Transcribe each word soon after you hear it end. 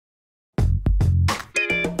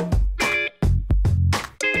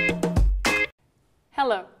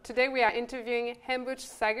Hello, today we are interviewing Ambuj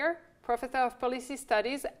Sagar, Professor of Policy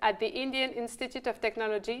Studies at the Indian Institute of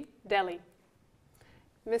Technology, Delhi.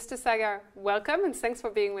 Mr. Sagar, welcome and thanks for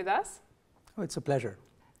being with us. Oh, it's a pleasure.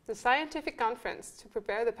 The scientific conference to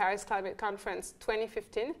prepare the Paris Climate Conference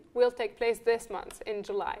 2015 will take place this month in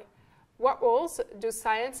July. What roles do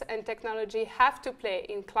science and technology have to play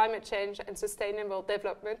in climate change and sustainable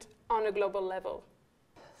development on a global level?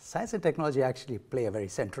 Science and technology actually play a very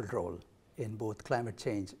central role in both climate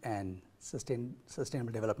change and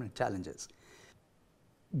sustainable development challenges.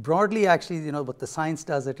 Broadly, actually, what the science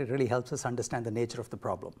does, it really helps us understand the nature of the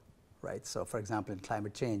problem, right? So, for example, in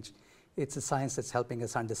climate change, it's a science that's helping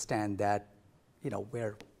us understand that,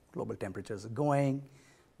 where global temperatures are going,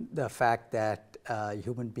 the fact that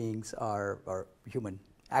human beings or human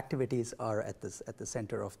activities are at the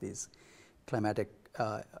center of these climatic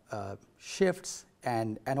shifts,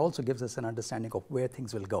 and also gives us an understanding of where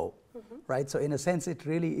things will go, right? So in a sense, it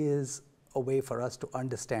really is a way for us to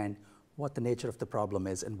understand what the nature of the problem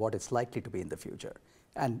is and what it's likely to be in the future,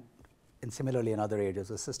 and similarly in other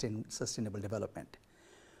areas of sustainable development.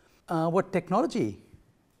 What technology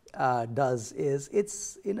does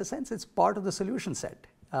is, in a sense, it's part of the solution set.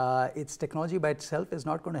 Its technology by itself is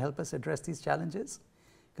not going to help us address these challenges,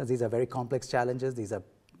 because these are very complex challenges. These are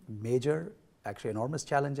major, actually enormous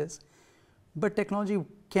challenges. But technology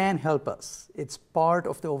can help us. It's part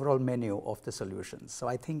of the overall menu of the solutions. So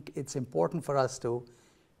I think it's important for us to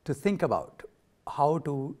think about how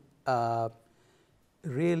to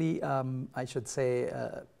really, I should say,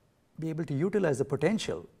 be able to utilize the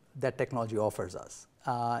potential that technology offers us.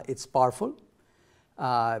 It's powerful.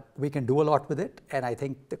 We can do a lot with it, and I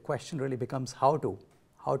think the question really becomes how to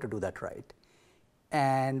do that right.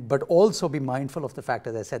 But also be mindful of the fact,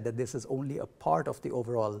 as I said, that this is only a part of the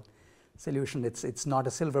overall solution. It's not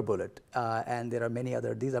a silver bullet, and there are many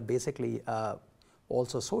other. These are basically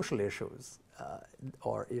also social issues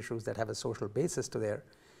or issues that have a social basis to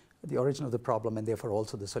the origin of the problem, and therefore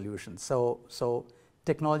also the solution. So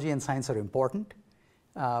technology and science are important,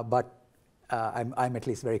 but I'm at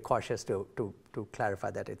least very cautious to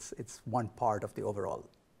clarify that it's one part of the overall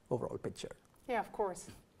picture. Yeah, of course.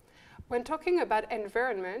 When talking about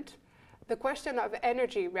environment, the question of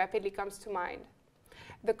energy rapidly comes to mind.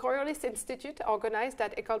 The Coriolis Institute organized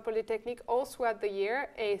at École Polytechnique all throughout the year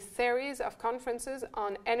a series of conferences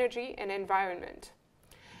on energy and environment.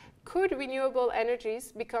 Could renewable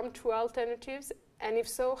energies become true alternatives, and if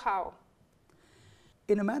so, how?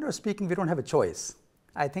 In a manner of speaking, we don't have a choice.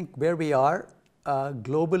 I think where we are,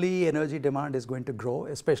 globally, energy demand is going to grow,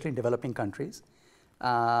 especially in developing countries.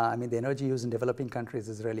 I mean, the energy used in developing countries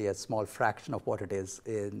is really a small fraction of what it is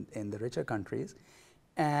in the richer countries.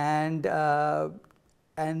 And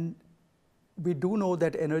we do know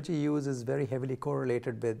that energy use is very heavily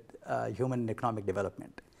correlated with human and economic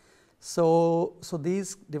development. So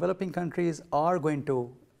these developing countries are going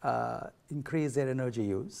to increase their energy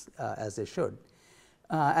use, as they should.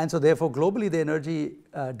 And so therefore, globally, the energy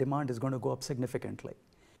demand is going to go up significantly.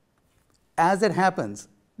 As that happens,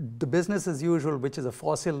 the business as usual, which is a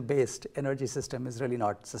fossil-based energy system, is really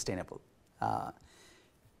not sustainable.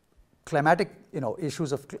 Climatic,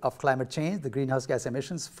 issues of climate change, the greenhouse gas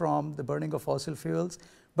emissions from the burning of fossil fuels,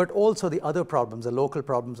 but also the other problems, the local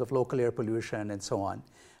problems of local air pollution and so on,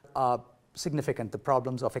 are significant. The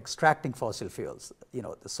problems of extracting fossil fuels,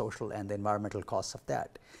 the social and the environmental costs of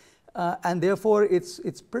that. And therefore,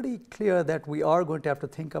 it's pretty clear that we are going to have to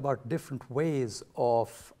think about different ways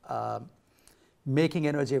of making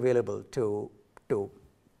energy available to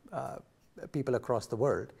people across the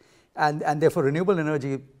world, and therefore renewable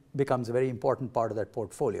energy becomes a very important part of that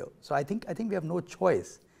portfolio. So I think we have no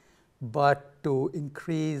choice but to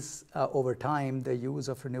increase over time the use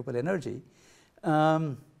of renewable energy.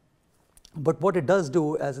 But what it does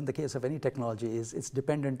do, as in the case of any technology, is it's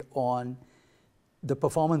dependent on the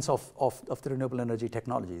performance of the renewable energy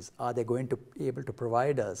technologies. Are they going to be able to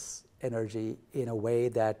provide us energy in a way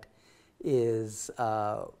that is,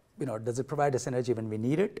 does it provide us energy when we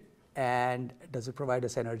need it? And does it provide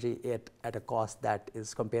us energy at a cost that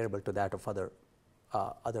is comparable to that of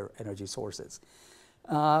other energy sources?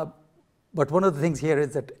 But one of the things here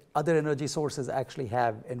is that other energy sources actually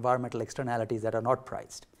have environmental externalities that are not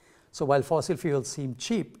priced. So while fossil fuels seem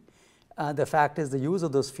cheap, the fact is the use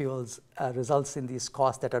of those fuels results in these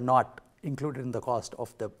costs that are not included in the cost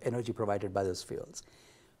of the energy provided by those fuels.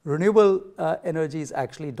 Renewable energies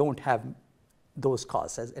actually don't have those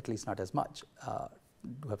costs, at least not as much.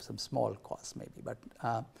 Do have some small costs maybe, but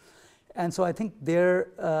and so I think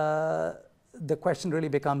the question really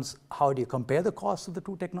becomes, how do you compare the costs of the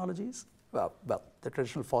two technologies? Well, the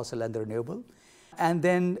traditional fossil and the renewable, and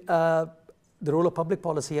then the role of public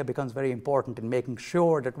policy here becomes very important in making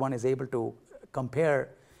sure that one is able to compare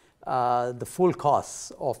the full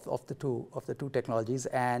costs of the two technologies,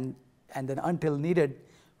 and then until needed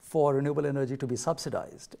for renewable energy to be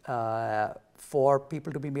subsidized, for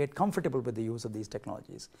people to be made comfortable with the use of these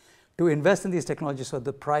technologies, to invest in these technologies so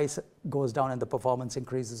the price goes down and the performance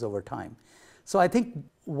increases over time. So I think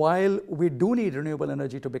while we do need renewable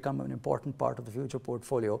energy to become an important part of the future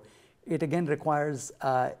portfolio, it again requires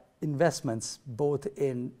investments both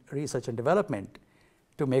in research and development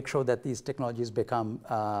to make sure that these technologies become,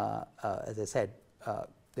 as I said,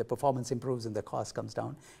 their performance improves and the cost comes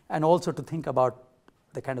down, and also to think about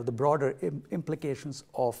the kind of the broader implications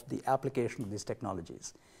of the application of these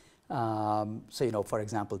technologies. So, for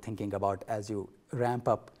example, thinking about as you ramp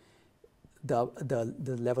up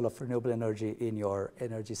the level of renewable energy in your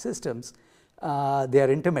energy systems, they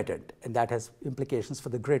are intermittent, and that has implications for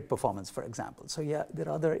the grid performance, for example. So yeah, there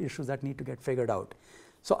are other issues that need to get figured out.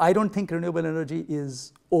 So I don't think renewable energy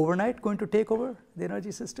is overnight going to take over the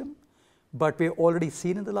energy system, but we've already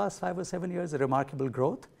seen in the last 5 or 7 years a remarkable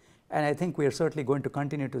growth, and I think we are certainly going to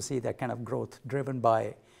continue to see that kind of growth driven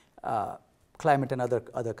by climate and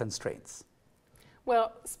other constraints.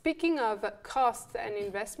 Well, speaking of costs and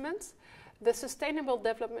investments, the Sustainable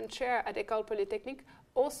Development Chair at École Polytechnique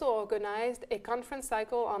also organized a conference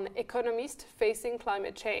cycle on economists facing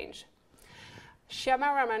climate change.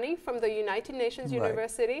 Shyama Ramani from the United Nations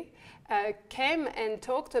University came and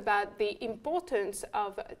talked about the importance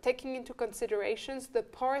of taking into consideration the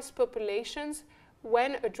poorest populations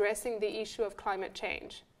when addressing the issue of climate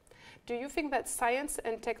change. Do you think that science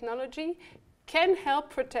and technology can help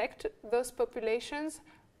protect those populations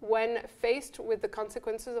when faced with the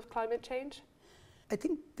consequences of climate change? I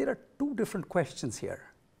think there are two different questions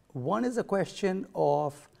here. One is a question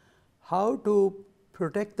of how to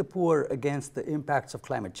protect the poor against the impacts of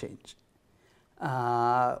climate change,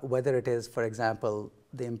 whether it is, for example,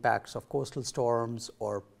 the impacts of coastal storms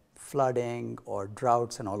or flooding or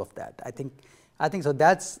droughts and all of that. I think so.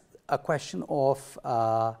 That's a question of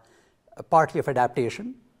partly of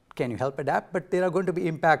adaptation. Can you help adapt? But there are going to be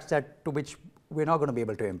impacts to which we're not going to be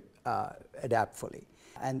able to adapt fully.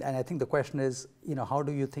 And I think the question is, how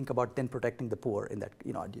do you think about then protecting the poor in that, do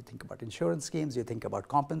you think about insurance schemes, do you think about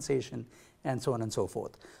compensation, and so on and so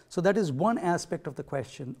forth. So that is one aspect of the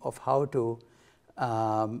question of how to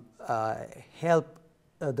help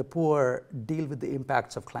the poor deal with the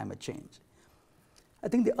impacts of climate change. I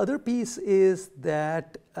think the other piece is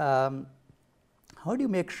that how do you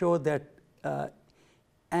make sure that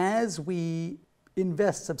as we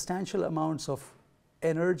invest substantial amounts of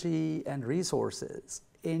energy and resources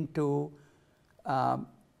into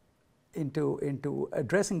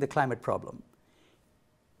addressing the climate problem,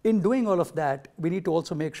 in doing all of that, we need to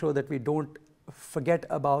also make sure that we don't forget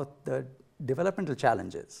about the developmental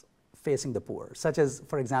challenges facing the poor, such as,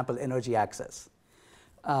 for example, energy access.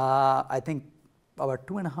 I think about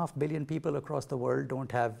 2.5 billion people across the world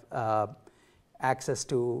don't have access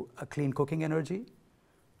to clean cooking energy.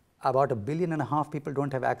 About 1.5 billion people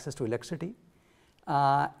don't have access to electricity.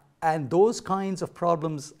 And those kinds of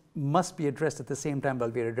problems must be addressed at the same time while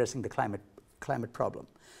we are addressing the climate problem.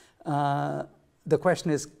 The question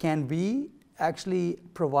is, can we actually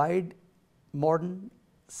provide modern,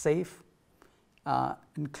 safe,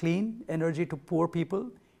 and clean energy to poor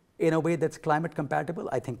people in a way that's climate compatible?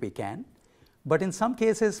 I think we can. But in some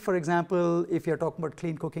cases, for example, if you're talking about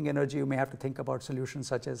clean cooking energy, you may have to think about solutions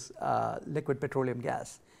such as liquid petroleum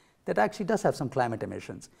gas that actually does have some climate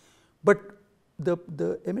emissions. But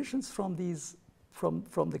the emissions from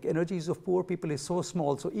the energies of poor people is so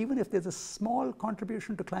small, so even if there's a small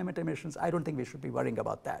contribution to climate emissions, I don't think we should be worrying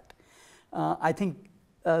about that. I think,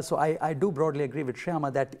 so I do broadly agree with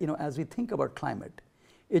Shyama that as we think about climate,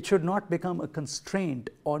 it should not become a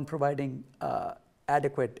constraint on providing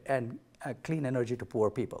adequate and clean energy to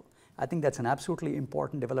poor people. I think that's an absolutely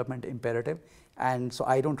important development imperative, and so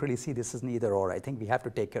I don't really see this as an either or. I think we have to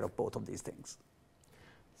take care of both of these things.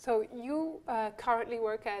 So you currently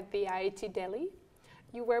work at the IIT Delhi.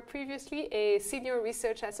 You were previously a senior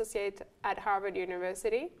research associate at Harvard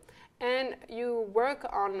University, and you work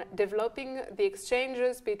on developing the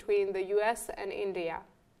exchanges between the US and India.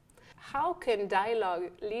 How can dialogue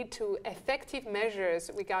lead to effective measures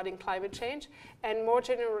regarding climate change? And more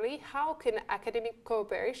generally, how can academic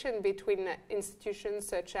cooperation between institutions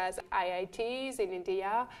such as IITs in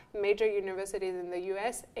India, major universities in the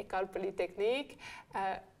US, École Polytechnique,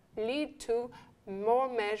 lead to more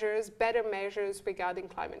measures, better measures regarding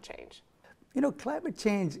climate change? Climate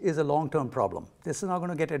change is a long-term problem. This is not going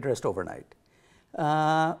to get addressed overnight.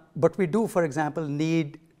 But we do, for example,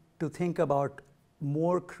 need to think about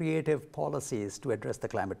more creative policies to address the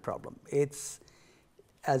climate problem. It's,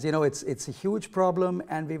 as you know, it's a huge problem,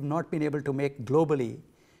 and we've not been able to make globally,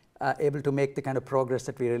 able to make the kind of progress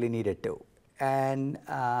that we really needed to. And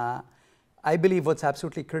I believe what's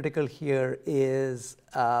absolutely critical here is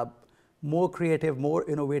more creative, more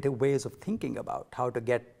innovative ways of thinking about how to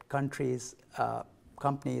get countries,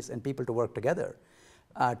 companies, and people to work together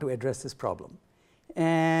to address this problem.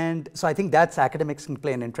 And so I think that's academics can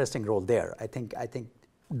play an interesting role there. I think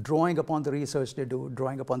drawing upon the research they do,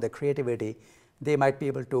 drawing upon their creativity, they might be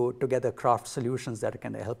able to together craft solutions that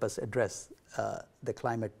can help us address the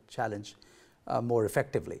climate challenge more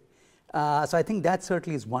effectively. So I think that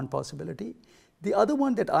certainly is one possibility. The other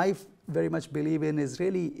one that I very much believe in is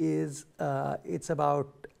it's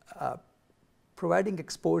about providing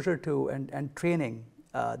exposure to and training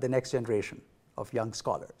the next generation of young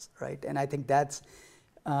scholars, right? And I think that's,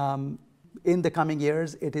 in the coming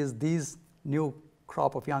years, it is these new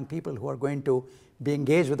crop of young people who are going to be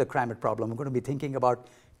engaged with the climate problem. We're going to be thinking about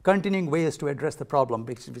continuing ways to address the problem,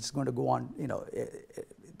 which is going to go on, you know,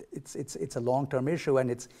 it's a long-term issue,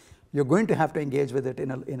 and you're going to have to engage with it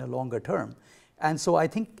in a longer term. And so I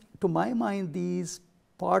think, to my mind, these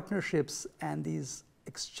partnerships and these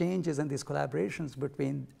exchanges and these collaborations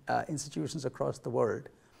between institutions across the world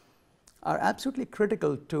are absolutely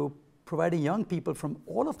critical to providing young people from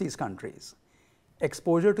all of these countries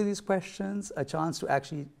exposure to these questions, a chance to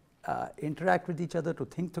actually interact with each other, to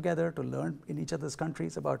think together, to learn in each other's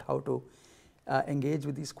countries about how to engage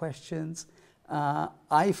with these questions.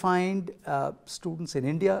 I find students in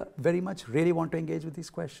India very much really want to engage with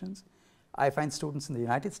these questions. I find students in the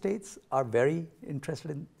United States are very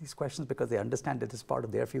interested in these questions because they understand it is part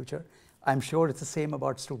of their future. I'm sure it's the same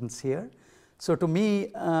about students here. So to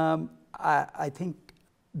me, I think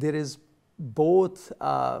there is both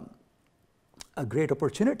a great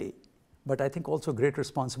opportunity, but I think also great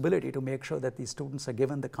responsibility to make sure that these students are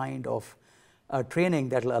given the kind of training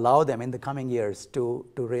that will allow them in the coming years to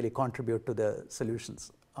really contribute to the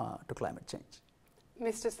solutions to climate change.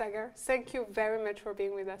 Mr. Sagar, thank you very much for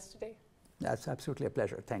being with us today. That's absolutely a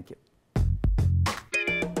pleasure. Thank you.